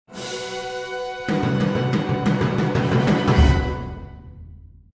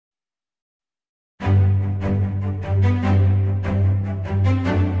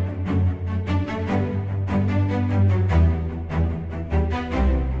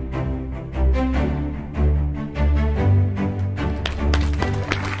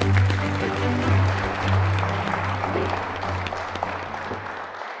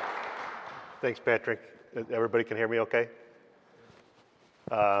Thanks, Patrick. Everybody can hear me okay?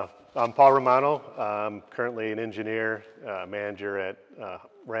 I'm Paul Romano. I'm currently an engineer, manager at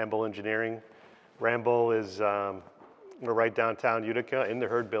Ramboll Engineering. Ramboll is we're right downtown Utica in the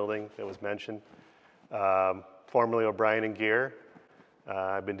Hurd building that was mentioned. Formerly O'Brien and Gear.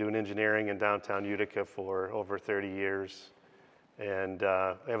 I've been doing engineering in downtown Utica for over 30 years. And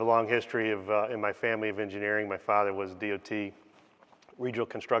I have a long history of, in my family of engineering. My father was DOT regional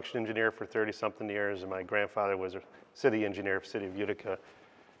construction engineer for 30-something years, and my grandfather was a city engineer for the city of Utica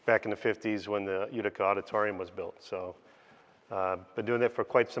back in the 50s when the Utica Auditorium was built. So been doing that for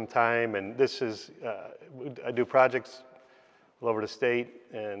quite some time, and this is, I do projects all over the state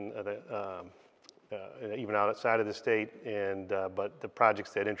and even outside of the state, and but the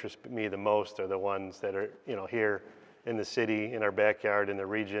projects that interest me the most are the ones that are, here in the city, in our backyard, in the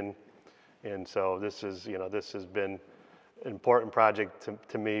region. And so this is, this has been an important project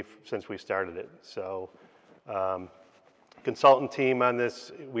to me since we started it. So consultant team on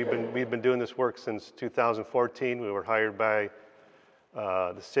this, we've been doing this work since 2014. We were hired by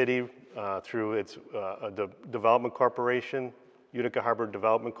the city through its development corporation. Utica Harbor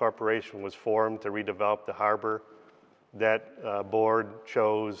Development Corporation was formed to redevelop the harbor. That board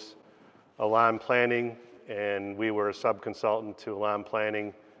chose Elan Planning, and we were a sub-consultant to Elan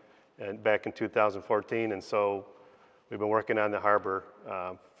Planning back in 2014, and so we've been working on the harbor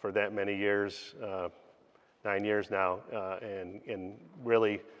for that many years, 9 years now, and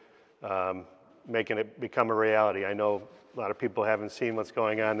really making it become a reality. I know a lot of people haven't seen what's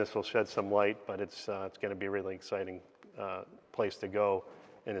going on. This will shed some light, but it's going to be a really exciting place to go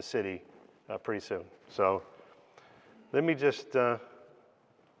in the city pretty soon. So let me just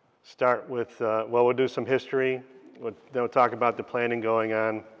start with, we'll do some history, then we'll talk about the planning going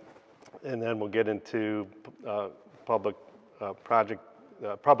on, and then we'll get into public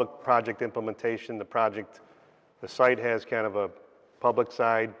project implementation. The site has kind of a public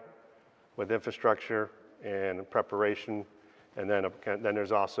side with infrastructure and preparation, and then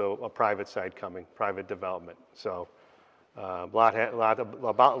there's also a private side coming, private development. So a lot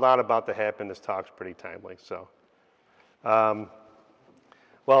about to happen. This talk's pretty timely. So,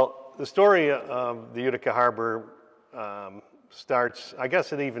 well, the story of the Utica Harbor starts, I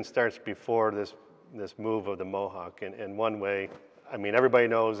guess it even starts before this move of the Mohawk. In one way, I mean, everybody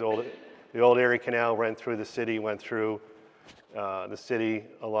knows the old Erie Canal ran through the city, went through the city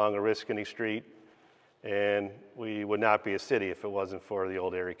along Oriskany Street, and we would not be a city if it wasn't for the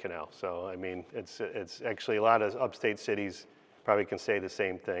old Erie Canal. So, I mean, it's actually a lot of upstate cities probably can say the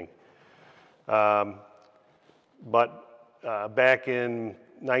same thing. But back in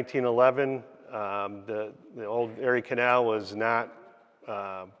 1911, the old Erie Canal was not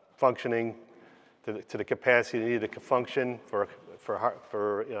functioning to the capacity it needed to function for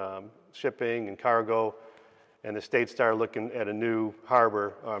shipping and cargo, and the state started looking at a new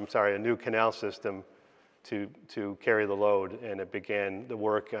a new canal system to carry the load, and it began the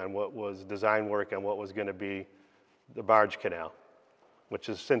work on what was design work on what was going to be the Barge Canal, which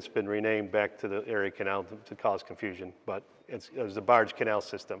has since been renamed back to the Erie Canal to cause confusion, but it was the Barge Canal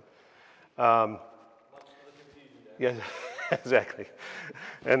system. Yeah, exactly.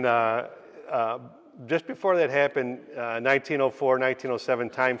 And just before that happened, 1904, 1907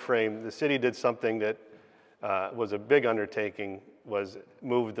 timeframe, the city did something that was a big undertaking, was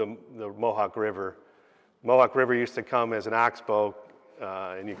move the Mohawk River. Mohawk River used to come as an oxbow,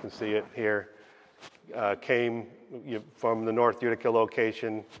 and you can see it here, came from the North Utica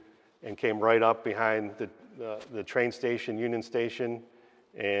location and came right up behind the train station, Union Station,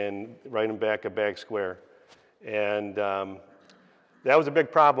 and right in back of Bag Square. And that was a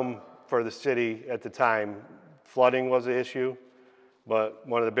big problem for the city at the time. Flooding was an issue, but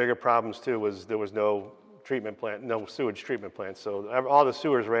one of the bigger problems too was there was no treatment plant, no sewage treatment plant. So all the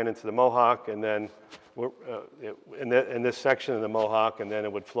sewers ran into the Mohawk, and then in this section of the Mohawk, and then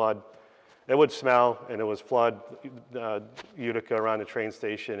it would flood. It would smell, and it was flood Utica around the train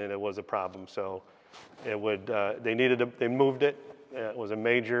station, and it was a problem. So it would, they moved it. It was a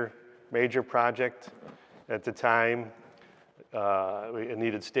major project at the time. It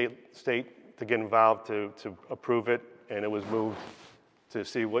needed state to get involved to approve it, and it was moved to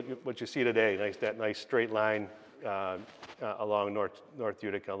see what you see today, that nice straight line along North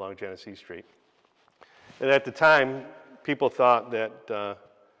Utica, along Genesee Street. And at the time, people thought that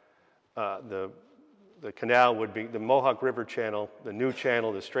the canal would be, the Mohawk River channel, the new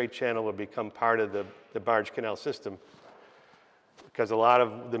channel, the straight channel would become part of the Barge Canal system, because a lot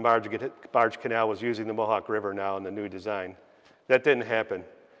of the Barge Canal was using the Mohawk River now in the new design. That didn't happen.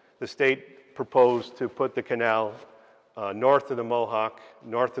 The state proposed to put the canal north of the Mohawk,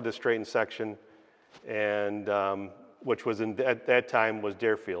 north of the straightened section, and which was at that time was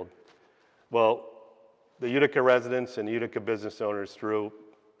Deerfield. Well, the Utica residents and Utica business owners threw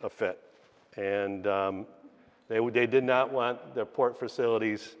a fit, and they did not want their port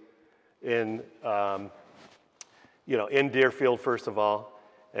facilities in in Deerfield, first of all,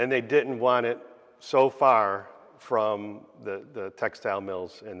 and they didn't want it so far from the textile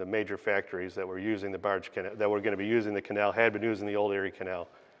mills and the major factories that were using the Barge Canal, that were going to be using the canal, had been using the old Erie Canal,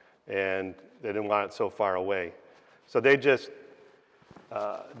 and they didn't want it so far away. So they just,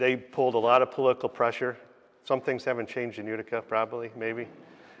 they pulled a lot of political pressure. Some things haven't changed in Utica, probably, maybe.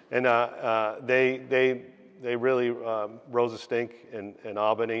 And they really rose a stink in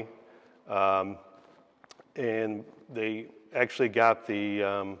Albany, and they actually got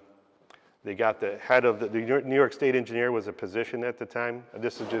the head of the New York State engineer was a position at the time.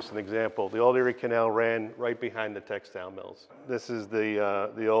 This is just an example. The old Erie Canal ran right behind the textile mills. This is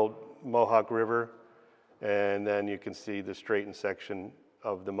the old Mohawk River, and then you can see the straightened section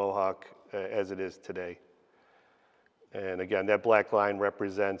of the Mohawk as it is today. And again, that black line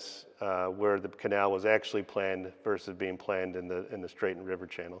represents where the canal was actually planned versus being planned in the straightened river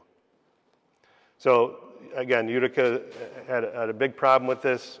channel. So again, Utica had a big problem with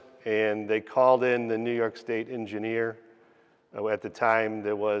this, and they called in the New York State engineer. At the time,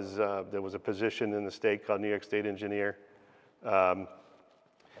 there was a position in the state called New York State engineer, and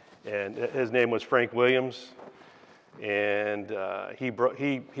his name was Frank Williams. And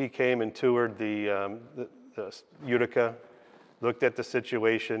he came and toured the Utica, looked at the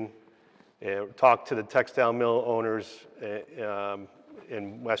situation, talked to the textile mill owners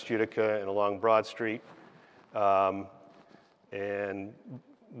in West Utica and along Broad Street, and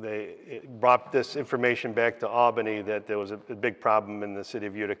they brought this information back to Albany that there was a big problem in the city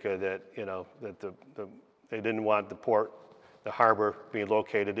of Utica, that they didn't want the harbor being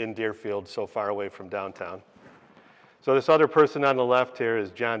located in Deerfield so far away from downtown. So this other person on the left here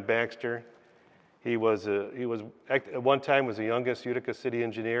is John Baxter. He was at one time was the youngest Utica city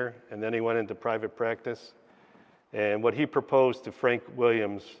engineer, and then he went into private practice. And what he proposed to Frank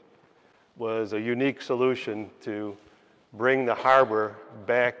Williams was a unique solution to bring the harbor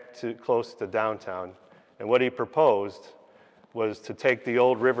back to close to downtown. And what he proposed was to take the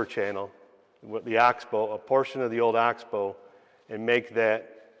old river channel, the Oxbow, a portion of the old Oxbow, and make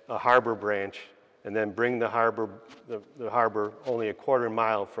that a harbor branch, and then bring the harbor only a quarter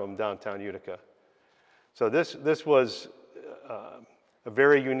mile from downtown Utica. So this was a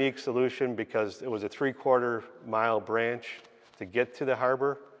very unique solution because it was a 3/4 mile branch to get to the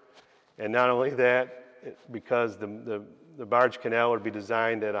harbor. And not only that, because the Barge Canal would be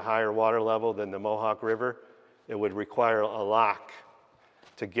designed at a higher water level than the Mohawk River, it would require a lock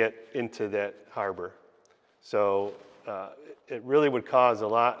to get into that harbor. So it really would cause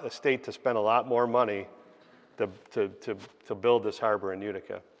the state to spend a lot more money to build this harbor in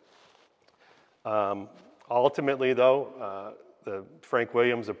Utica. Ultimately, though, Frank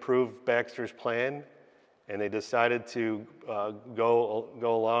Williams approved Baxter's plan, and they decided to go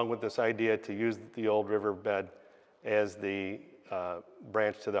along with this idea to use the old riverbed as the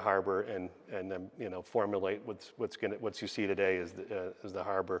branch to the harbor, and then formulate what you see today as the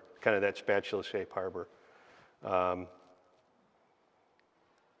harbor, kind of that spatula-shaped harbor.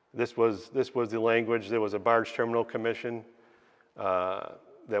 This was the language. There was a barge terminal commission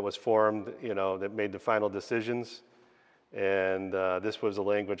that was formed, that made the final decisions. And this was the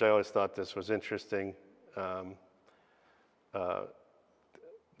language. I always thought this was interesting.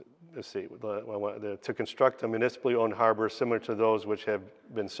 Let's see, to construct a municipally owned harbor similar to those which have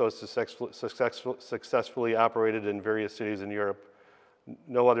been so successfully operated in various cities in Europe.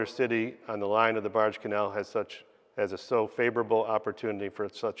 No other city on the line of the Barge Canal has a so favorable opportunity for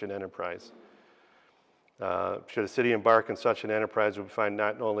such an enterprise. Should a city embark in such an enterprise, we find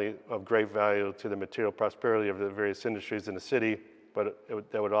not only of great value to the material prosperity of the various industries in the city, but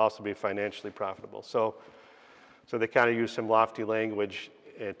that would also be financially profitable. So they kind of used some lofty language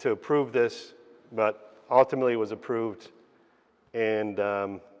to approve this, but ultimately it was approved, and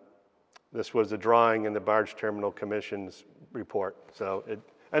this was a drawing in the Barge Terminal Commission's report. So it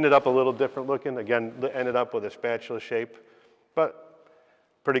ended up a little different looking. Again, ended up with a spatula shape, but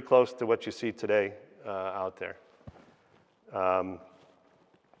pretty close to what you see today out there. And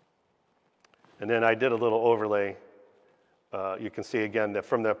then I did a little overlay. You can see again that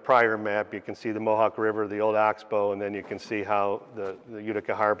from the prior map, you can see the Mohawk River, the old Oxbow, and then you can see how the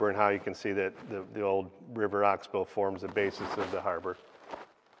Utica Harbor, and how you can see that the old River Oxbow forms the basis of the harbor,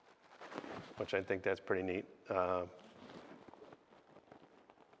 which I think that's pretty neat.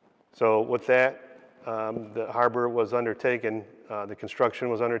 So with that, the harbor was undertaken, the construction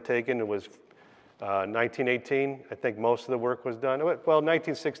was undertaken. It was 1918, I think most of the work was done. Well,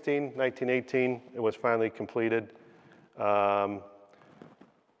 1916, 1918, it was finally completed.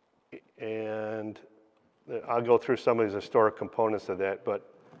 And I'll go through some of these historic components of that, but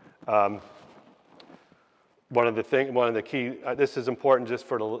one of the key, this is important just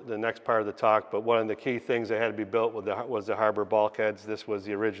for the next part of the talk, but one of the key things that had to be built was the harbor bulkheads. This was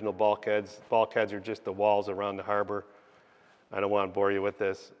the original bulkheads. Bulkheads are just the walls around the harbor. I don't want to bore you with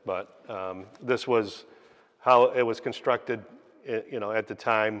this, but this was how it was constructed. At the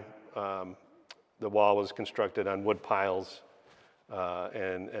time, the wall was constructed on wood piles,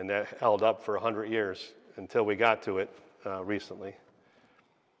 and that held up for 100 years until we got to it recently.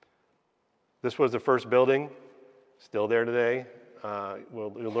 This was the first building, still there today.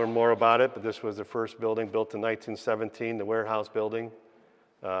 You'll learn more about it, but this was the first building built in 1917, the warehouse building.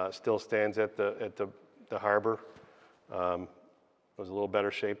 Still stands at the harbor. It was a little better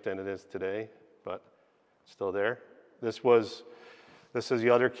shape than it is today, but still there. This is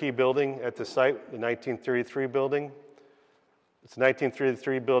the other key building at the site, the 1933 building. This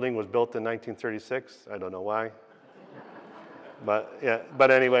 1933 building was built in 1936. I don't know why. But yeah, but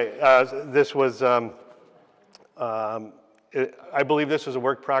anyway, this was, I believe this was a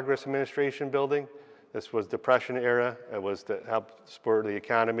work progress administration building. This was Depression era. It was to help spur the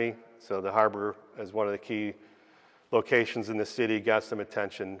economy. So the harbor, as one of the key locations in the city, got some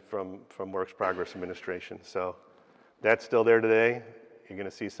attention from Works Progress Administration. So that's still there today. You're going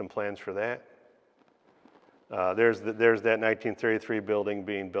to see some plans for that. There's that 1933 building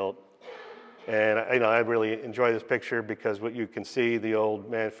being built. And I really enjoy this picture because what you can see, the old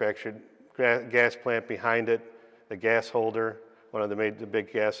manufactured gas plant behind it, the gas holder, one of the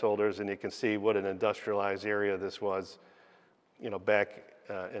big gas holders, and you can see what an industrialized area this was, back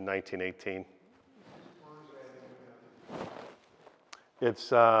in 1918. It's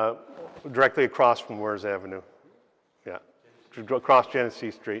directly across from Wers Avenue. Yeah, across Genesee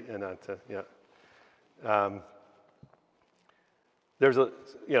Street and onto, yeah.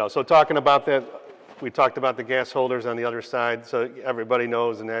 So talking about that, we talked about the gas holders on the other side. So everybody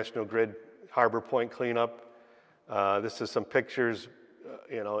knows the National Grid Harbor Point cleanup. This is some pictures,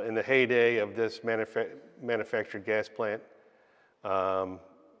 in the heyday of this manufactured gas plant.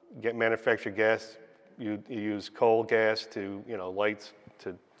 Manufactured gas, you use coal gas to, lights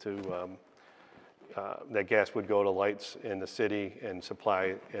that gas would go to lights in the city and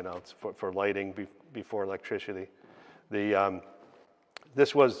supply, for lighting before electricity.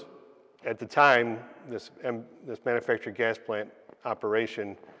 This was, at the time, this manufactured gas plant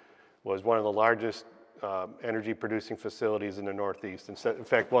operation was one of the largest energy producing facilities in the Northeast. In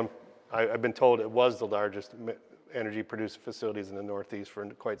fact, I've been told it was the largest energy producing facilities in the Northeast for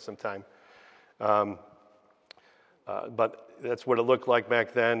quite some time. But that's what it looked like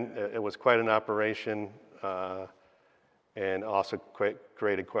back then. It was quite an operation and also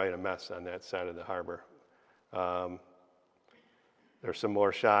created quite a mess on that side of the harbor. There's some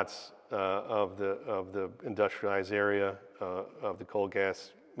more shots of the industrialized area of the coal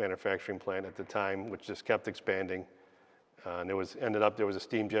gas manufacturing plant at the time, which just kept expanding. And there was a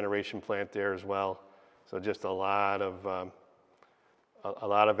steam generation plant there as well. So just a lot of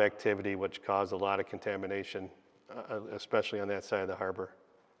activity, which caused a lot of contamination, especially on that side of the harbor.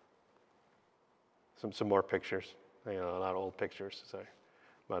 Some more pictures, a lot of old pictures, sorry.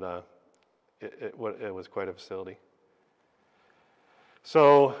 But it was quite a facility.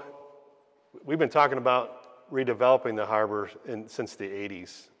 So we've been talking about redeveloping the harbor since the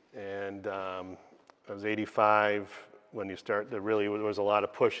 80s. And it was 85 when there was a lot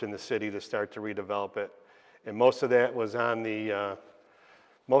of push in the city to start to redevelop it. And most of that was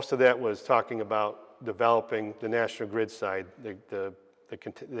talking about developing the National Grid side, the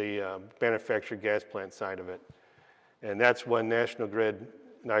manufactured gas plant side of it. And that's when National Grid,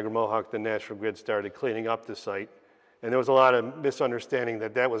 Niagara Mohawk, the National Grid started cleaning up the site. And there was a lot of misunderstanding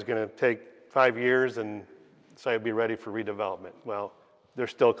that was going to take 5 years and the site would be ready for redevelopment. Well, they're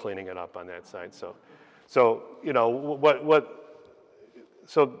still cleaning it up on that side. So the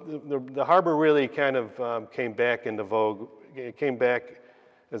harbor really kind of came back into vogue. It came back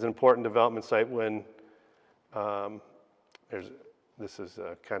as an important development site when this is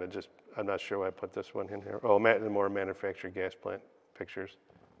kind of just, I'm not sure why I put this one in here. Oh, more manufactured gas plant pictures.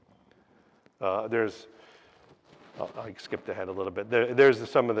 I skipped ahead a little bit. There's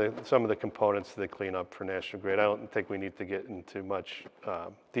some of the components to the cleanup for National Grid. I don't think we need to get into much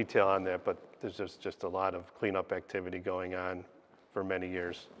detail on that, but there's just a lot of cleanup activity going on for many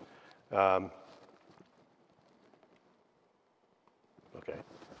years. Okay.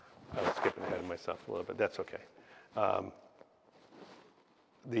 I was skipping ahead of myself a little bit. That's okay.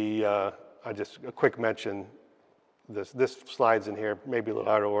 I just a quick mention. This slide's in here, maybe a little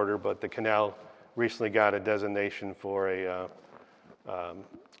out of order, but the canal recently got a designation for a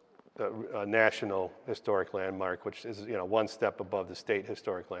national historic landmark, which is one step above the state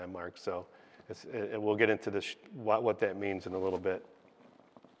historic landmark. So we'll get into this what that means in a little bit.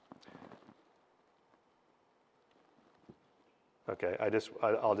 Okay,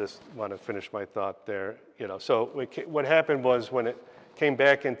 I'll just want to finish my thought there. So what happened was when it came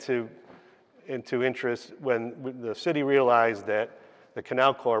back into interest, when the city realized that the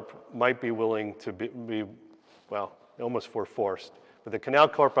Canal Corp might be willing to be well, almost were forced. But the Canal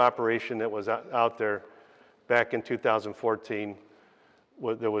Corp operation that was out there back in 2014,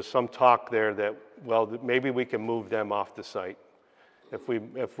 there was some talk there that, well, maybe we can move them off the site.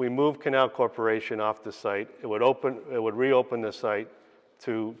 If we move Canal Corporation off the site, it would reopen the site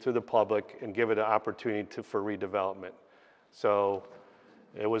to the public and give it an opportunity for redevelopment. So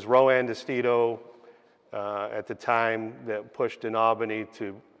it was Rowan DeStito at the time that pushed in Albany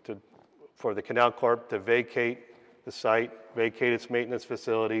for the Canal Corp to vacate the site, vacate its maintenance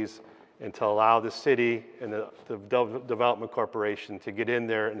facilities, and to allow the city and the Development Corporation to get in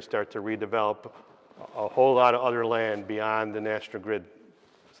there and start to redevelop a whole lot of other land beyond the National Grid.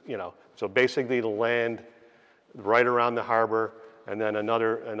 So basically the land right around the harbor, and then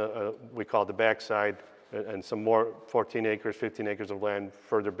we call it the backside, and some more 14 acres, 15 acres of land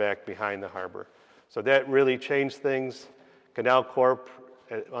further back behind the harbor. So that really changed things. Canal Corp,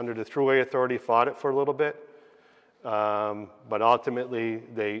 under the Thruway Authority, fought it for a little bit, but ultimately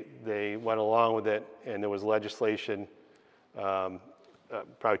they went along with it, and there was legislation,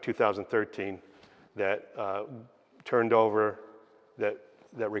 probably 2013, that turned over, that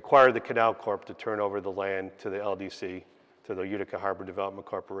required the Canal Corp to turn over the land to the LDC, to the Utica Harbor Development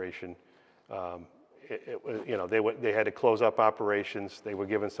Corporation. They had to close up operations. They were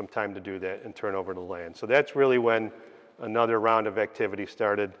given some time to do that and turn over the land. So that's really when another round of activity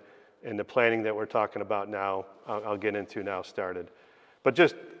started, and the planning that we're talking about now, I'll get into now, started. But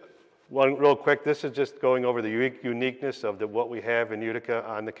just one real quick, this is just going over the uniqueness of what we have in Utica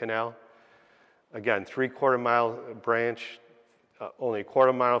on the canal. Again, 3/4 mile branch, only a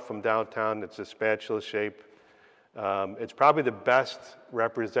 1/4 mile from downtown. It's a spatula shape. It's probably the best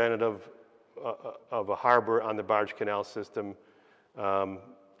representative of a harbor on the Barge Canal system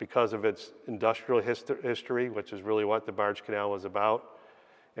because of its industrial history, which is really what the Barge Canal was about,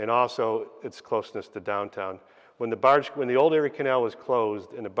 and also its closeness to downtown. When the old Erie Canal was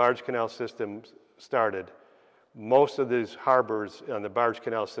closed and the Barge Canal system started, most of these harbors on the Barge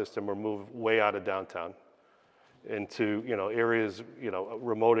Canal system were moved way out of downtown into areas,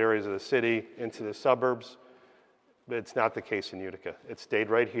 remote areas of the city, into the suburbs. But it's not the case in Utica. It stayed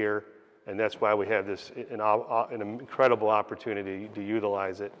right here, and that's why we have an incredible opportunity to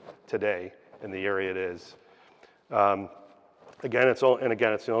utilize it today in the area it is. Again, it's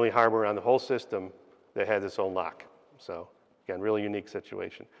the only harbor on the whole system that had its own lock. So again, really unique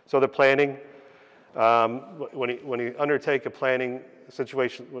situation. So the planning. When you undertake a planning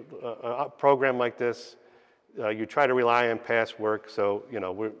situation, a program like this, you try to rely on past work. So,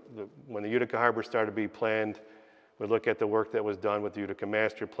 when the Utica Harbor started to be planned, we look at the work that was done with the Utica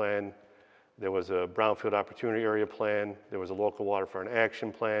Master Plan. There was a Brownfield Opportunity Area Plan. There was a Local Waterfront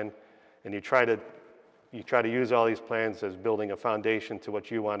Action Plan. And you try to use all these plans as building a foundation to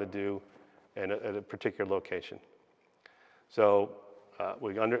what you want to do at a particular location. So,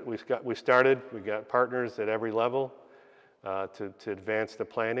 we got partners at every level to advance the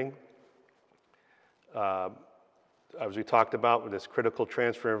planning. As we talked about with this critical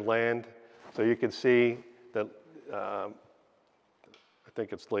transfer of land, so you can see that, I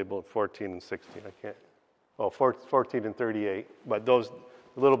think it's labeled 14 and 16, 14 and 38, but those,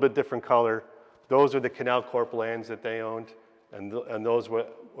 a little bit different color, those are the Canal Corp lands that they owned, and those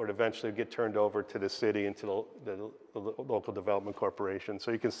would eventually get turned over to the city and to the local development corporation.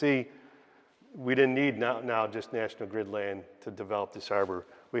 So you can see we didn't need now just National Grid land to develop this harbor.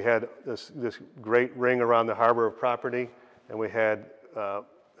 We had this great ring around the harbor of property, and we had,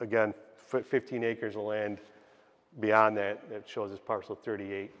 again, 15 acres of land beyond that shows as parcel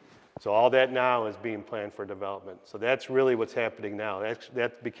 38. So all that now is being planned for development. So that's really what's happening now.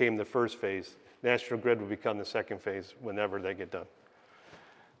 That became the first phase. National Grid will become the second phase whenever they get done.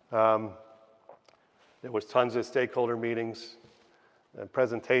 There was tons of stakeholder meetings and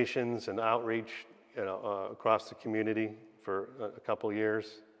presentations and outreach, across the community for a couple of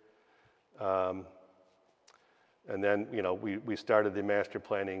years. And then, we started the master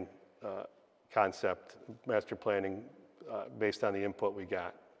planning master planning based on the input we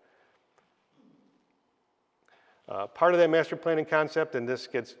got. Part of that master planning concept, and this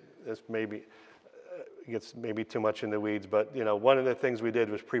maybe gets maybe too much in the weeds, but one of the things we did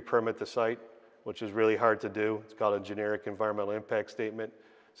was pre-permit the site, which is really hard to do. It's called a generic environmental impact statement.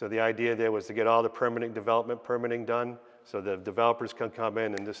 So the idea there was to get all the development permitting done, so the developers can come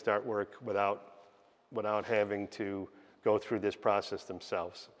in and just start work without having to go through this process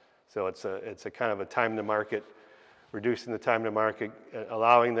themselves. So it's a kind of a time to market, reducing the time to market,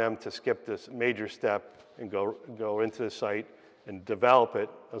 allowing them to skip this major step and go into the site and develop it,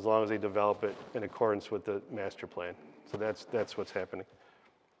 as long as they develop it in accordance with the master plan. So that's what's happening.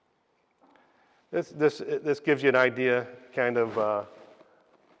 This gives you an idea, kind of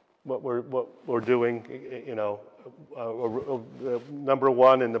what we're doing. Number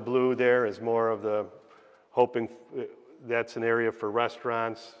one in the blue there is more of the hoping. That's an area for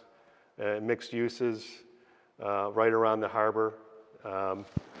restaurants, mixed uses, right around the harbor, and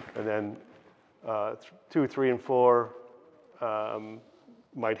then 2, 3, and 4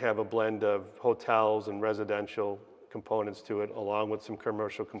 might have a blend of hotels and residential components to it, along with some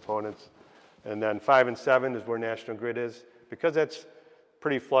commercial components. And then 5 and 7 is where National Grid is. Because that's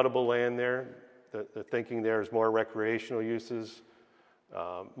pretty floodable land there, the thinking there is more recreational uses,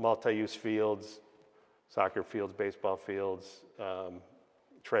 multi-use fields, soccer fields, baseball fields,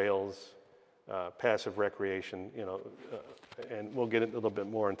 trails, passive recreation, and we'll get a little bit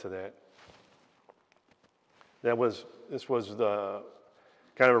more into that. This was the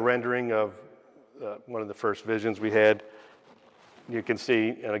kind of a rendering of one of the first visions we had. You can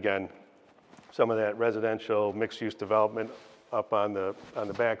see, and again, some of that residential mixed-use development up on the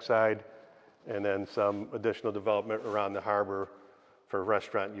backside, and then some additional development around the harbor for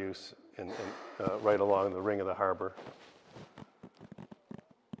restaurant use and right along the ring of the harbor.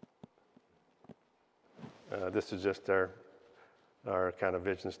 This is just our kind of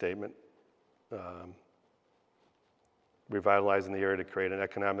vision statement. Revitalizing the area to create an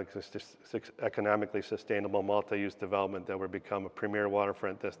economically sustainable multi-use development that would become a premier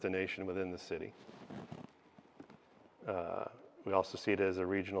waterfront destination within the city. We also see it as a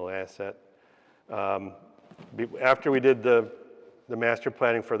regional asset. After we did the master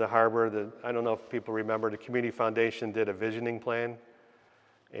planning for the harbor, I don't know if people remember, the Community Foundation did a visioning plan,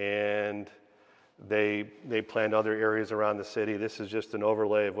 and they planned other areas around the city. This is just an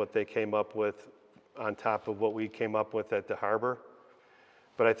overlay of what they came up with on top of what we came up with at the harbor.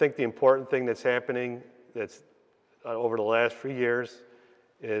 But I think the important thing that's happening that's over the last few years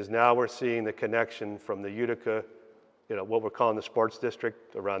is now we're seeing the connection from the Utica, what we're calling the sports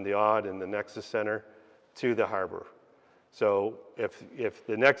district around the Aud and the Nexus Center, to the harbor. So if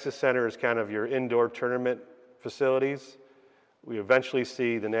the Nexus Center is kind of your indoor tournament facilities, we eventually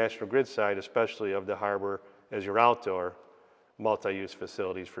see the National Grid side, especially of the harbor, as your outdoor multi-use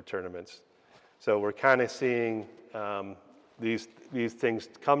facilities for tournaments. So we're kind of seeing these things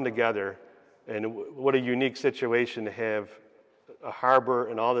come together, and what a unique situation to have a harbor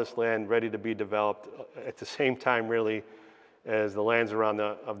and all this land ready to be developed at the same time, really, as the lands around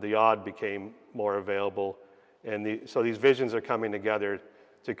the Aud became more available. And so these visions are coming together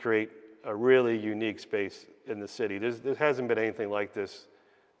to create a really unique space in the city. There hasn't been anything like this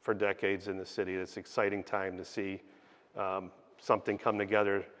for decades in the city. It's an exciting time to see something come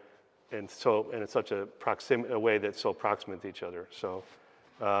together, and in such a way that's so proximate to each other. So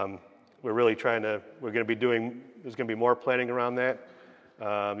we're really there's going to be more planning around that.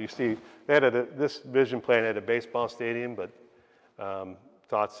 You see, this vision plan had a baseball stadium, but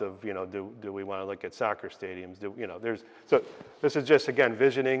thoughts of, do we want to look at soccer stadiums? So this is just, again,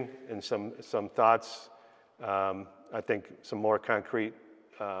 visioning and some thoughts. I think some more concrete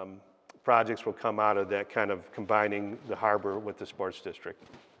projects will come out of that, kind of combining the harbor with the sports district.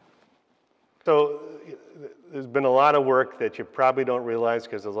 So there's been a lot of work that you probably don't realize,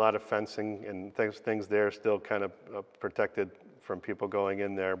 because there's a lot of fencing and things there still kind of protected from people going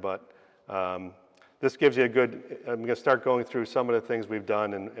in there. But this gives you I'm going to start going through some of the things we've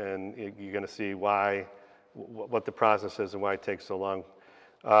done, and you're going to see what the process is and why it takes so long.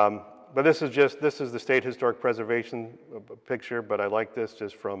 But this is the State Historic Preservation picture, but I like this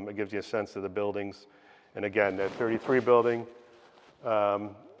just it gives you a sense of the buildings. And again, that 33 building,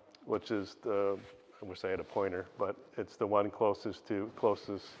 which is I wish I had a pointer, but it's the one closest to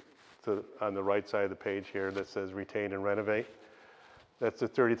on the right side of the page here that says retain and renovate. That's the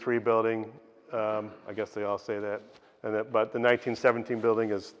 33 building. I guess they all say that. But the 1917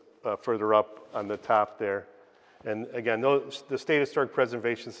 building is further up on the top there. And again, the State Historic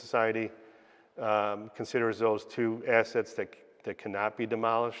Preservation Society considers those two assets that cannot be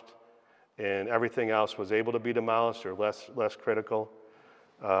demolished, and everything else was able to be demolished or less critical.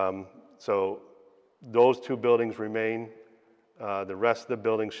 So Those two buildings remain. The rest of the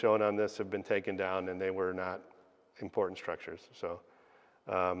buildings shown on this have been taken down, and they were not important structures. So,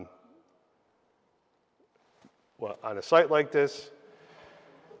 well, on a site like this,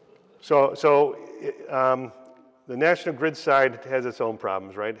 the National Grid side has its own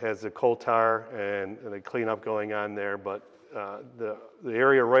problems, right? It has the coal tar and the cleanup going on there, but the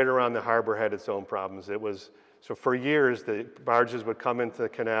area right around the harbor had its own problems. So for years, the barges would come into the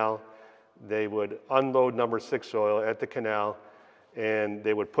canal, they would unload number 6 oil at the canal, and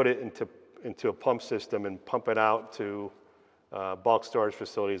they would put it into a pump system and pump it out to bulk storage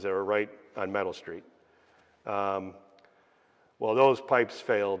facilities that were right on Meadow Street. Well, those pipes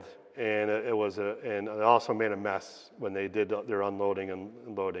failed, and it also made a mess when they did their unloading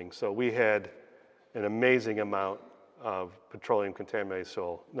and loading. So we had an amazing amount of petroleum contaminated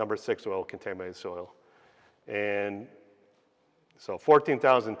soil, number 6 oil contaminated soil. And so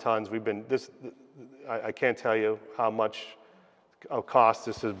 14,000 tons, I can't tell you how much of cost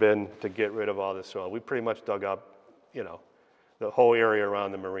this has been to get rid of all this soil. We pretty much dug up, the whole area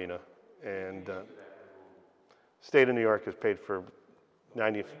around the marina. And state of New York has paid for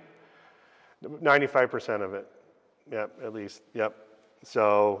 95% of it. Yep, at least, yep.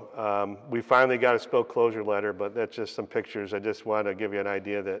 So we finally got a spill closure letter, but that's just some pictures. I just want to give you an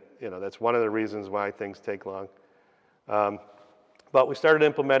idea that, that's one of the reasons why things take long. But we started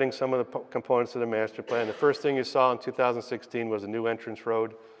implementing some of the components of the master plan. The first thing you saw in 2016 was a new entrance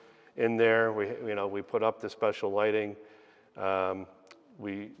road in there. We put up the special lighting.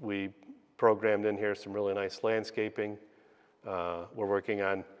 We programmed in here some really nice landscaping. We're working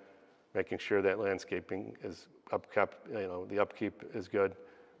on making sure that landscaping is upkept, the upkeep is good.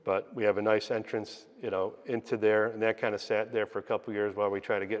 But we have a nice entrance, into there, and that kind of sat there for a couple years while we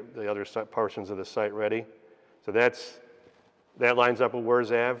try to get the other portions of the site ready. So that lines up with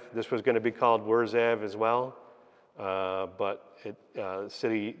Wurz Ave. This was going to be called Wurz Ave as well, but the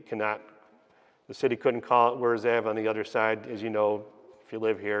city couldn't call it Wurz Ave on the other side. As you know, if you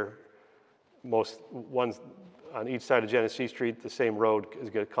live here, most ones on each side of Genesee Street, the same road is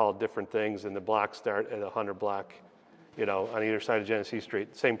going to call different things, and the blocks start at 100 block, on either side of Genesee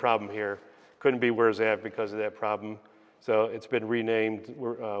Street. Same problem here. Couldn't be Wurz Ave because of that problem. So it's been renamed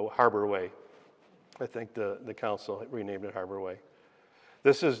Harbor Way. I think the council renamed it Harbor Way.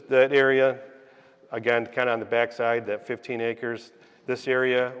 This is that area, again, kind of on the backside, that 15 acres. This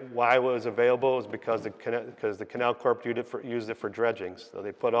area, why it was available is because the Canal Corp used it for dredging. So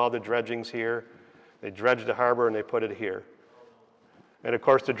they put all the dredgings here. They dredged the harbor and they put it here. And of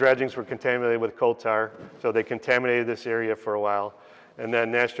course the dredgings were contaminated with coal tar, so they contaminated this area for a while. And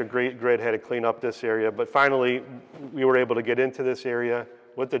then National Grid had to clean up this area, but finally we were able to get into this area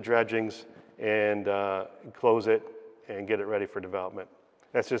with the dredgings and close it and get it ready for development.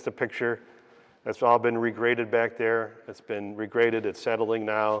 That's just a picture. That's all been regraded back there. It's been regraded, it's settling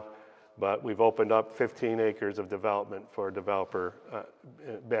now. But we've opened up 15 acres of development for a developer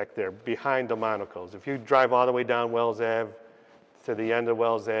back there behind Delmonico's. If you drive all the way down Wells Ave to the end of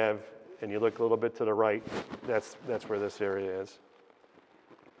Wells Ave and you look a little bit to the right, that's where this area is.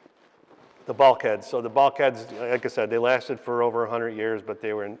 The bulkheads. So the bulkheads, like I said, they lasted for over 100 years, but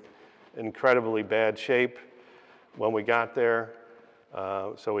they were in incredibly bad shape when we got there.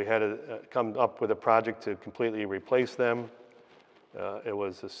 So we had to come up with a project to completely replace them. It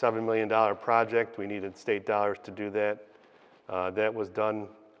was a $7 million project. We needed state dollars to do that. That was done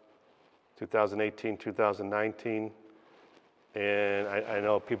 2018, 2019. And I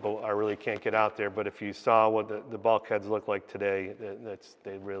know people really can't get out there, but if you saw what the bulkheads look like today, it's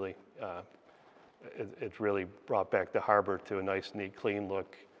really brought back the harbor to a nice, neat, clean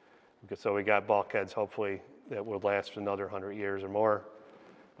look. So we got bulkheads, hopefully, that will last another 100 years or more.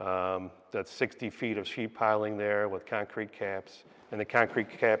 That's 60 feet of sheet piling there with concrete caps. And the concrete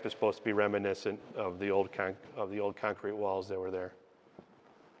cap is supposed to be reminiscent of the old concrete walls that were there.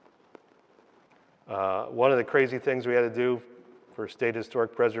 One of the crazy things we had to do for state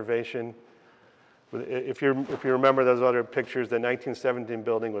historic preservation, if you remember those other pictures, the 1917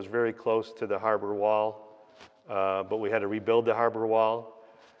 building was very close to the harbor wall, but we had to rebuild the harbor wall.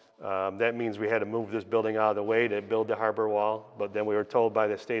 That means we had to move this building out of the way to build the harbor wall, but then we were told by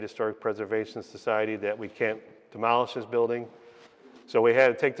the State Historic Preservation Society that we can't demolish this building. So we had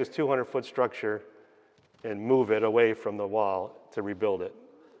to take this 200-foot structure and move it away from the wall to rebuild it.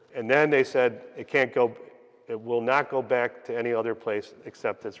 And then they said it will not go back to any other place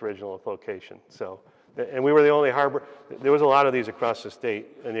except its original location. So, and we were the only harbor, there was a lot of these across the state,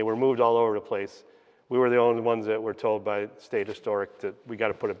 and they were moved all over the place. We were the only ones that were told by State Historic that we got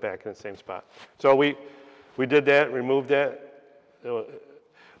to put it back in the same spot. So we did that, removed that.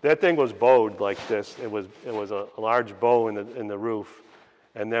 That thing was bowed like this. It was a large bow in the roof,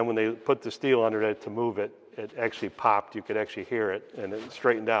 and then when they put the steel under it to move it, it actually popped. You could actually hear it, and it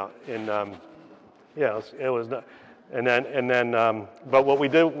straightened out. And yeah, it was not. And then, but what we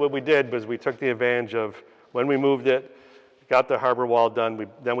did was we took the advantage of when we moved it, got the harbor wall done.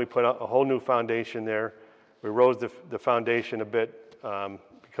 Then we put a whole new foundation there. We rose the foundation a bit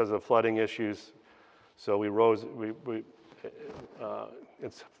because of the flooding issues. So we rose.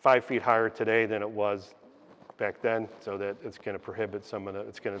 It's 5 feet higher today than it was back then, so that it's going to prohibit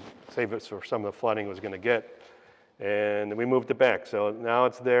it's going to save it for some of the flooding it was going to get. And we moved it back. So now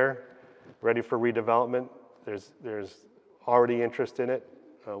it's there, ready for redevelopment. There's already interest in it.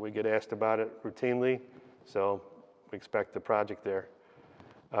 We get asked about it routinely, so we expect the project there.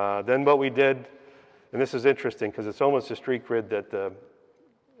 Then what we did, and this is interesting because it's almost a street grid that the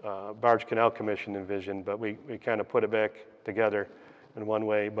Barge Canal Commission envisioned, but we kind of put it back together in one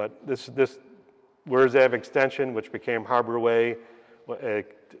way. But this Where's Ave extension, which became Harbor Way,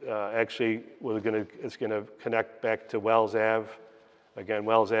 actually it's gonna connect back to Wells Ave. Again,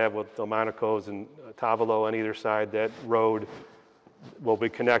 Wells Ave with Delmonico's and Tavolo on either side. That road will be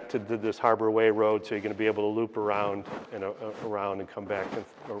connected to this Harbor Way road, so you're gonna be able to loop around and come back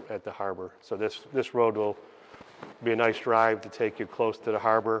at the harbor. So this road will be a nice drive to take you close to the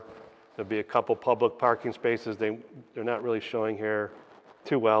harbor. There'll be a couple public parking spaces. They're not really showing here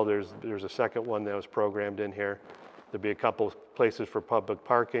too well. There's a second one that was programmed in here. There'll be a couple places for public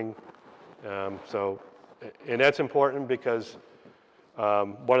parking. And that's important because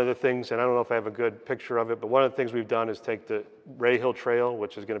one of the things, and I don't know if I have a good picture of it, but one of the things we've done is take the Ray Hill Trail,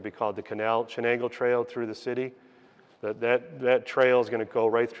 which is going to be called the Chenango Trail through the city. That trail is going to go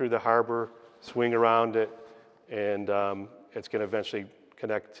right through the harbor, swing around it, and it's going to eventually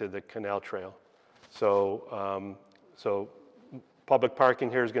connect to the canal trail. So public parking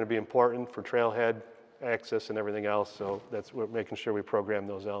here is going to be important for trailhead access and everything else. So we're making sure we program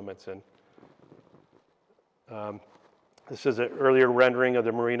those elements in. This is an earlier rendering of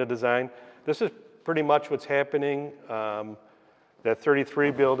the marina design. This is pretty much what's happening. That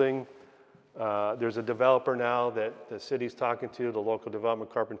 33 building, there's a developer now that the city's talking to, the local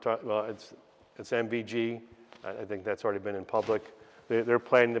development corporate, well, it's MVG. I think that's already been in public. They're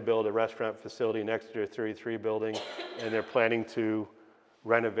planning to build a restaurant facility next to their 33 building, and they're planning to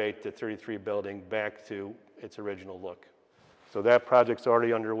renovate the 33 building back to its original look. So that project's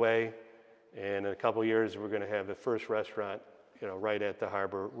already underway, and in a couple of years, we're going to have the first restaurant, right at the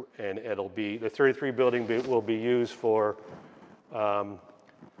harbor, and the 33 building will be used for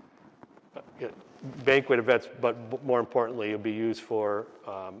banquet events, but more importantly, it'll be used for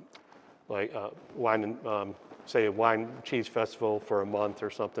wine and say a wine cheese festival for a month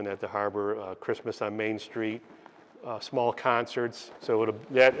or something at the harbor, Christmas on Main Street, small concerts. So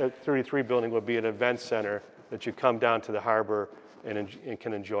that 33 building will be an event center that you come down to the harbor and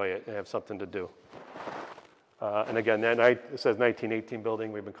can enjoy it and have something to do. And again, it says 1918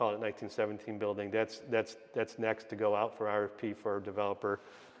 building. We've been calling it 1917 building. That's next to go out for RFP for a developer,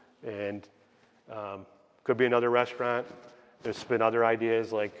 and could be another restaurant. There's been other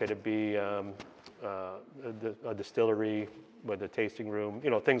ideas, like could it be a distillery with a tasting room,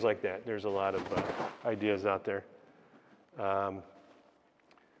 things like that. There's a lot of ideas out there.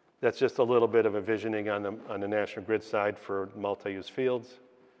 That's just a little bit of a visioning on the National Grid side for multi-use fields.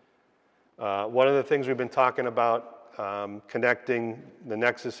 One of the things we've been talking about, connecting the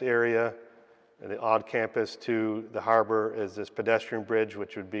Nexus area and the Odd campus to the harbor, is this pedestrian bridge,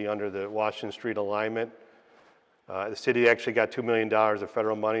 which would be under the Washington Street alignment. The city actually got $2 million of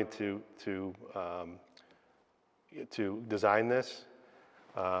federal money to design this.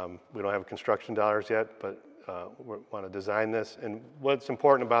 We don't have construction dollars yet, but we want to design this. And what's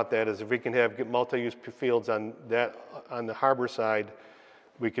important about that is if we can get multi-use fields on the harbor side,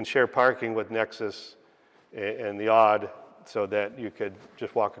 we can share parking with Nexus and the Odd, so that you could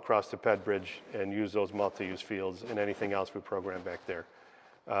just walk across the Ped Bridge and use those multi-use fields and anything else we program back there.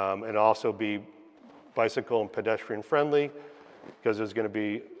 And also be bicycle and pedestrian friendly, because there's going to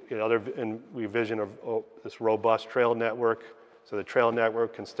be we vision this robust trail network, so the trail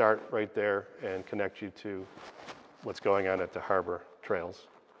network can start right there and connect you to what's going on at the harbor trails.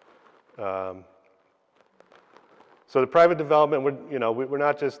 So the private development, we're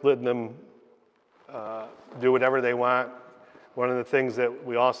not just letting them do whatever they want. One of the things that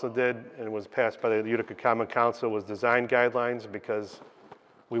we also did, and was passed by the Utica Common Council, was design guidelines, because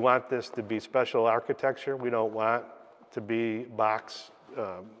we want this to be special architecture. We don't want to be box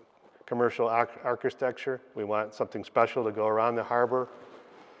commercial architecture. We want something special to go around the harbor.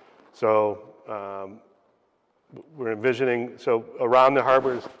 So we're envisioning, so around the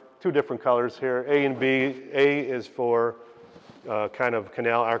harbor is two different colors here, A and B. A is for kind of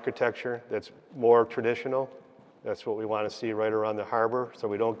canal architecture that's more traditional. That's what we want to see right around the harbor, so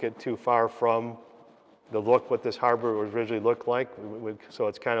we don't get too far from the look what this harbor would originally look like. So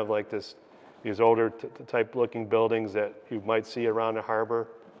it's kind of like these older type looking buildings that you might see around the harbor.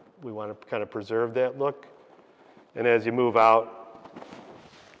 We want to kind of preserve that look. And as you move out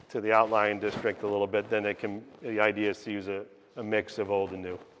to the outlying district a little bit, then the idea is to use a mix of old and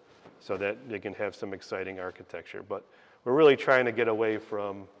new so that they can have some exciting architecture. But we're really trying to get away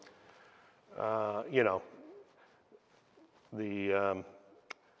from, you know, the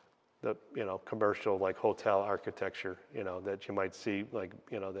commercial like hotel architecture, you know, that you might see, like,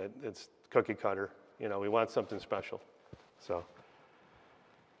 you know, that it's cookie cutter. You know, we want something special. So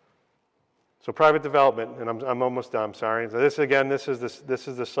private development, and I'm almost done, I'm sorry. So this is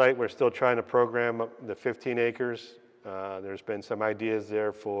the site. We're still trying to program the 15 acres. There's been some ideas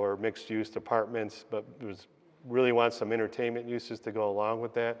there for mixed use apartments, but really want some entertainment uses to go along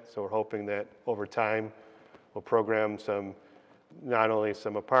with that. So we're hoping that over time, we'll program not only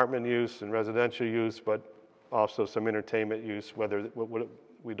some apartment use and residential use, but also some entertainment use,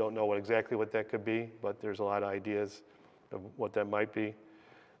 we don't know exactly what that could be, but there's a lot of ideas of what that might be.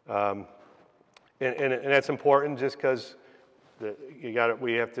 And that's important just because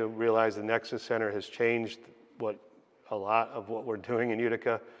we have to realize the Nexus Center has changed a lot of what we're doing in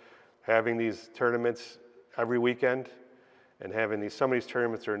Utica. Having these tournaments every weekend and having some of these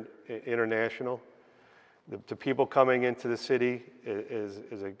tournaments are international. The people coming into the city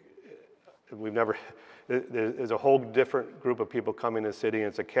there's a whole different group of people coming to the city, and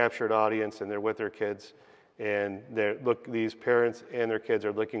it's a captured audience, and they're with their kids, and these parents and their kids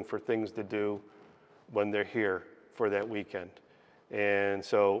are looking for things to do when they're here for that weekend. And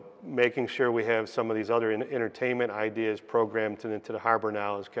so making sure we have some of these other entertainment ideas programmed into the harbor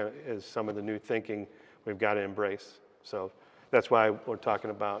now is some of the new thinking we've got to embrace. So that's why we're talking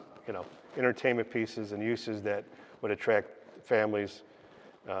about, you know, entertainment pieces and uses that would attract families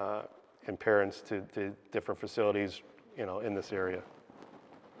and parents to different facilities, you know, in this area.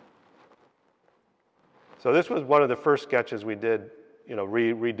 So this was one of the first sketches we did, you know,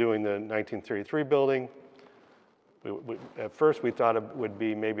 redoing the 1933 building. At first we thought it would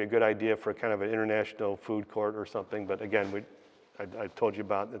be maybe a good idea for kind of an international food court or something, but again, I told you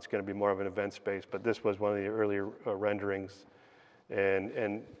about it's going to be more of an event space, but this was one of the earlier renderings.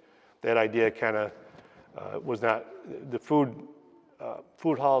 And that idea kind of was not, the food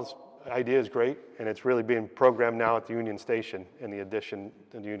halls idea is great, and it's really being programmed now at the Union Station in the addition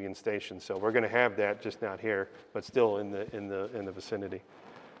to the Union Station. So we're going to have that, just not here, but still in the vicinity.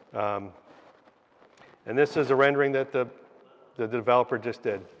 And this is a rendering that the developer just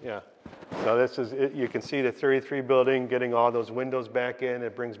did. Yeah. So this is it. You can see the 33 building getting all those windows back in.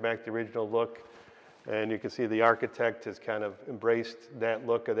 It brings back the original look. And you can see the architect has kind of embraced that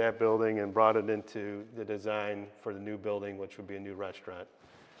look of that building and brought it into the design for the new building, which would be a new restaurant.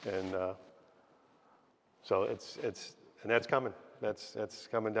 And so and that's coming. That's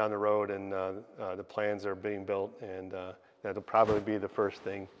coming down the road, and the plans are being built, and that'll probably be the first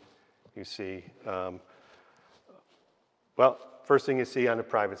thing you see. Well, first thing you see on the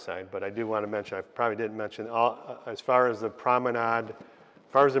private side, but I do want to mention, I probably didn't mention, as far as the promenade,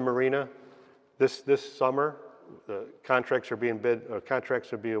 as far as the marina, this summer, the contracts are being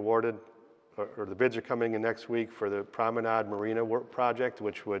contracts will be awarded, or the bids are coming in next week for the Promenade Marina project,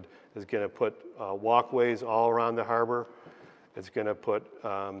 which is going to put walkways all around the harbor. It's going to put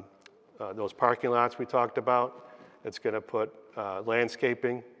those parking lots we talked about. It's going to put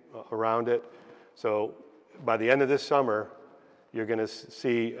landscaping around it. So by the end of this summer, you're going to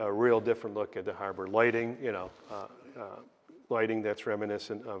see a real different look at the harbor. Lighting, you know, lighting that's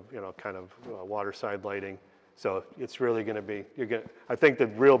reminiscent of, you know, kind of waterside lighting. So it's really going to be, I think the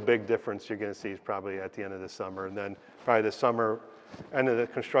real big difference you're going to see is probably at the end of the summer, and then probably the summer, end of the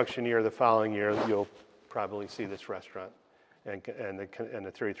construction year, the following year, you'll probably see this restaurant and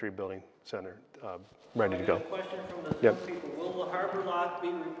the 33 building center ready to go. I got a question from the Zoom people. Will the harbor lock be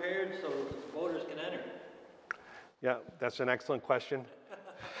repaired so boaters can enter? Yeah, that's an excellent question.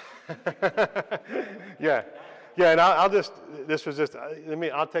 Yeah, and I'll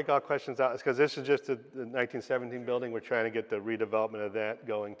take all questions out, because this is just the 1917 building. We're trying to get the redevelopment of that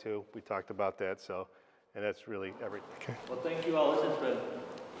going too. We talked about that, so, and that's really everything. Okay. Well, thank you all. This has been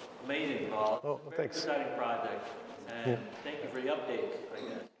amazing, Paul. Oh, well, thanks. Very exciting project, and thank you for the updates, I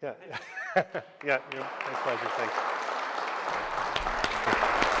guess. Yeah, my pleasure, thanks.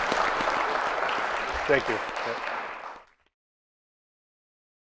 Thank you.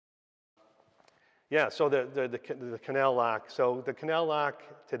 Yeah, so the canal lock. So the canal lock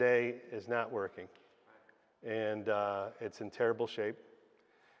today is not working, and it's in terrible shape.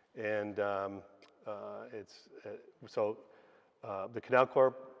 And the Canal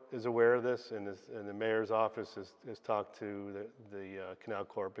Corp is aware of this, and the mayor's office has talked to the Canal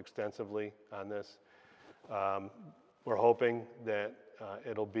Corp extensively on this. We're hoping that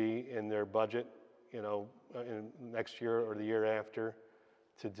it'll be in their budget, in next year or the year after,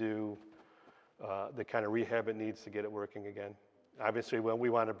 to do the kind of rehab it needs to get it working again. Obviously, when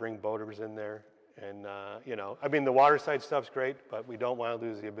we want to bring boaters in there, and I mean, the waterside stuff's great, but we don't want to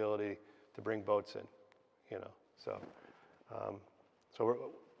lose the ability to bring boats in, So,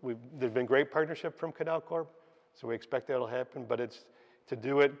 there's been great partnership from Canal Corp, so we expect that'll happen. But it's to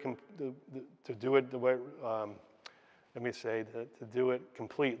do it the way. Let me say to do it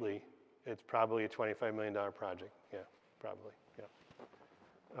completely, it's probably a $25 million project. Yeah, probably.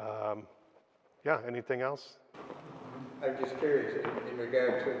 Yeah. Yeah. Anything else? I'm just curious in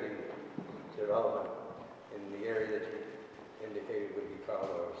regard to the development in the area that you indicated would be called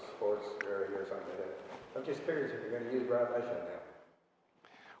a sports area or something like that. I'm just curious if you're going to use Rob Esch on that.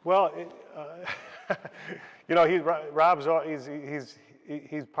 Well, Rob's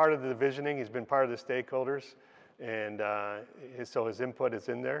he's part of the visioning. He's been part of the stakeholders, and so his input is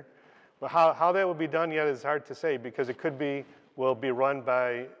in there. But how that will be done yet is hard to say, because it will be run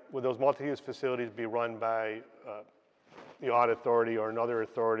by, will those multi-use facilities be run by the audit authority or another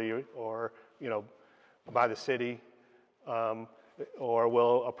authority, or by the city, or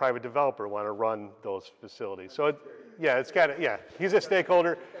will a private developer want to run those facilities? So he's a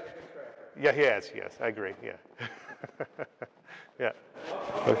stakeholder. Yeah, he has. Yes, I agree. Yeah. Yeah.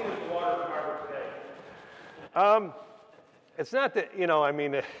 How clean is the water in the harbor today? It's not that, I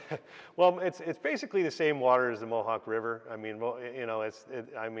mean, well, it's basically the same water as the Mohawk River. I mean,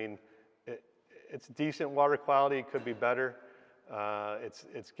 it's decent water quality. It could be better.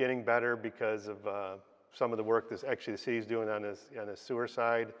 It's getting better because of some of the work that actually the city's doing on the sewer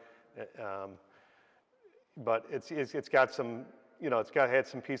side. But it's got some, had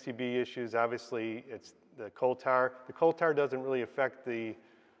some PCB issues. Obviously, it's the coal tar. The coal tar doesn't really affect the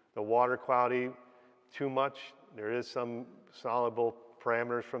water quality too much. There is some soluble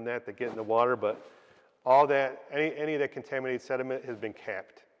parameters from that get in the water, but all that, any of that contaminated sediment has been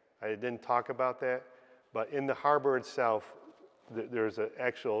capped. I didn't talk about that, but in the harbor itself, there's an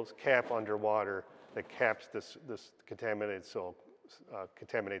actual cap underwater that caps this contaminated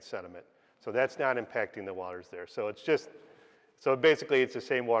contaminated sediment. So that's not impacting the waters there. So basically it's the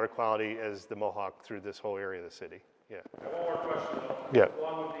same water quality as the Mohawk through this whole area of the city. Yeah. One more question though. Yeah.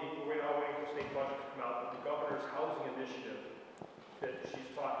 Along with we're waiting for state budget to come out, but the governor's housing initiative that she's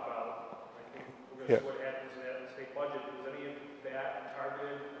talked about, I think we're going to see what happens in that state budget. Is any of that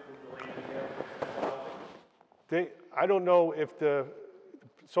targeted related to that? I don't know if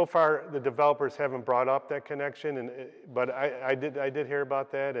so far the developers haven't brought up that connection, but I did hear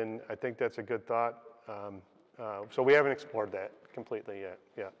about that, and I think that's a good thought. So we haven't explored that completely yet.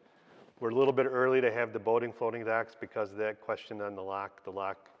 Yeah, we're a little bit early to have the boating floating docks because of that question on the lock.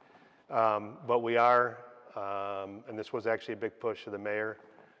 But we are, and this was actually a big push of the mayor.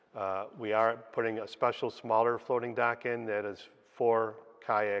 We are putting a special smaller floating dock in that is for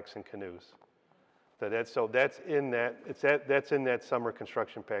kayaks and canoes. That's in that summer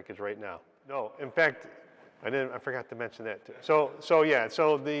construction package right now. No, in fact, I forgot to mention that too. So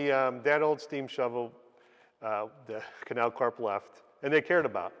that old steam shovel, the Canal Corp left, and they cared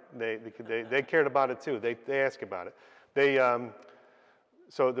about. They cared about it too. They asked about it.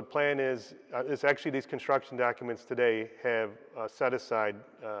 So the plan is actually these construction documents today have set aside,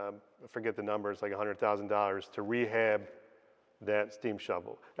 I forget the numbers, like $100,000 to rehab that steam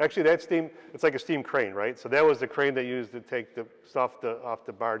shovel. Actually, it's like a steam crane, right? So that was the crane they used to take the stuff off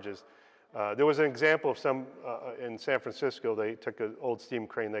the barges. There was an example of in San Francisco, they took an old steam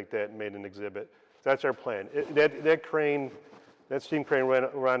crane like that and made an exhibit. So that's our plan. That steam crane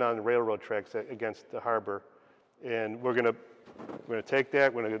ran on the railroad tracks against the harbor, and we're gonna take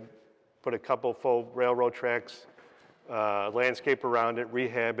that. We're gonna put a couple full railroad tracks, landscape around it,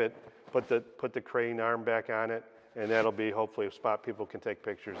 rehab it, put the crane arm back on it. And that'll be hopefully a spot people can take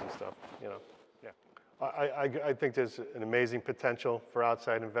pictures and stuff, Yeah. I think there's an amazing potential for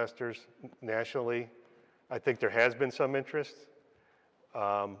outside investors nationally. I think there has been some interest.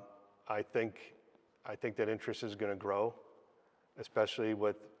 I think that interest is going to grow, especially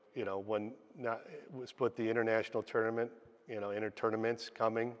with with the international tournament, inter-tournaments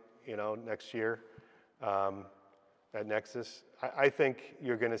coming, next year at Nexus. I think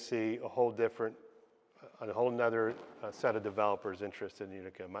you're going to see a whole nother set of developers interested in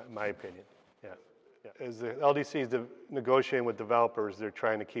Utica, my opinion. Yeah. Yeah. As the LDC is negotiating with developers, they're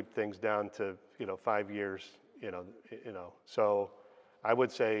trying to keep things down to, 5 years, So I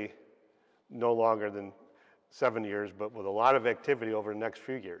would say no longer than 7 years, but with a lot of activity over the next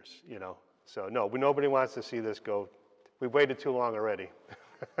few years, So no, nobody wants to see this go. We've waited too long already.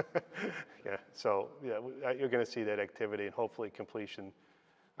 Yeah, so yeah, you're going to see that activity and hopefully completion,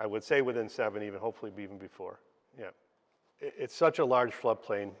 I would say within 7, even hopefully even before. Yeah, it's such a large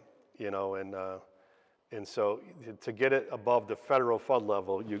floodplain, and so to get it above the federal flood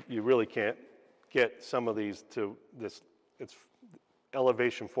level, you really can't get some of these to this. It's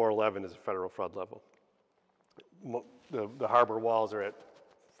elevation 411 is a federal flood level. The harbor walls are at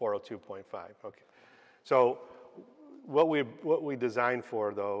 402.5. Okay, so what we designed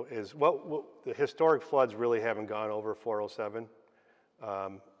for though is what the historic floods really haven't gone over 407.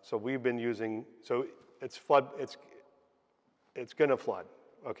 So we've been using, so it's going to flood.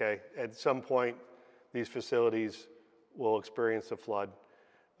 Okay, at some point these facilities will experience a flood.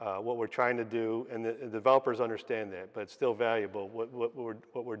 What we're trying to do, and the developers understand that, but it's still valuable.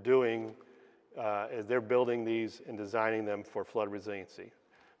 What we're doing is they're building these and designing them for flood resiliency.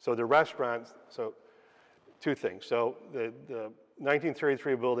 So the restaurants, so two things. So the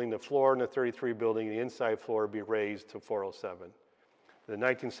 1933 building, the floor in the 33 building, the inside floor will be raised to 407. The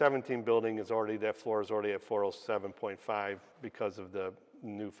 1917 building is already, that floor is already at 407.5 because of the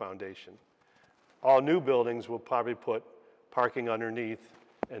new foundation. All new buildings will probably put parking underneath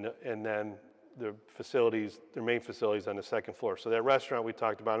and then the facilities, their main facilities on the second floor. So that restaurant we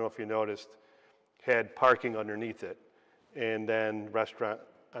talked about, I don't know if you noticed, had parking underneath it and then restaurant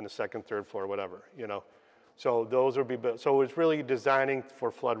on the second, third floor, whatever, So those will be built. So it's really designing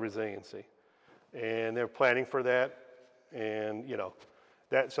for flood resiliency. And they're planning for that. And,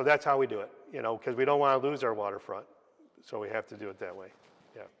 so that's how we do it, because we don't want to lose our waterfront. So we have to do it that way.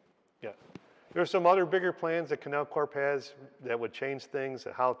 Yeah. Yeah. There's some other bigger plans that Canal Corp has that would change things,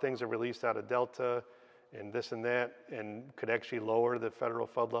 how things are released out of Delta and this and that, and could actually lower the federal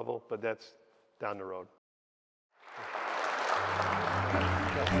flood level, but that's down the road.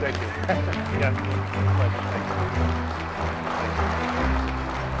 Thank you. Yeah.